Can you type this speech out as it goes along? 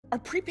Are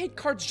prepaid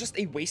cards just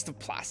a waste of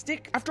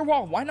plastic? After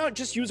all, why not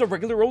just use a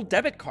regular old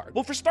debit card?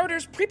 Well, for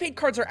starters, prepaid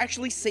cards are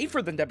actually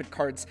safer than debit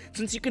cards,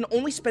 since you can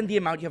only spend the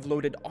amount you have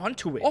loaded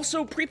onto it.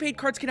 Also, prepaid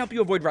cards can help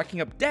you avoid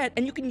racking up debt,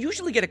 and you can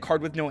usually get a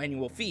card with no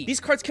annual fee. These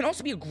cards can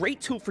also be a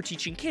great tool for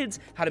teaching kids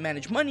how to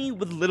manage money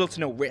with little to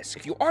no risk.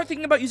 If you are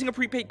thinking about using a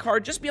prepaid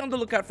card, just be on the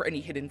lookout for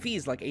any hidden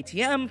fees like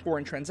ATM,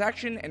 foreign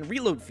transaction, and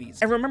reload fees.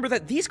 And remember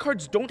that these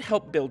cards don't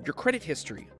help build your credit history.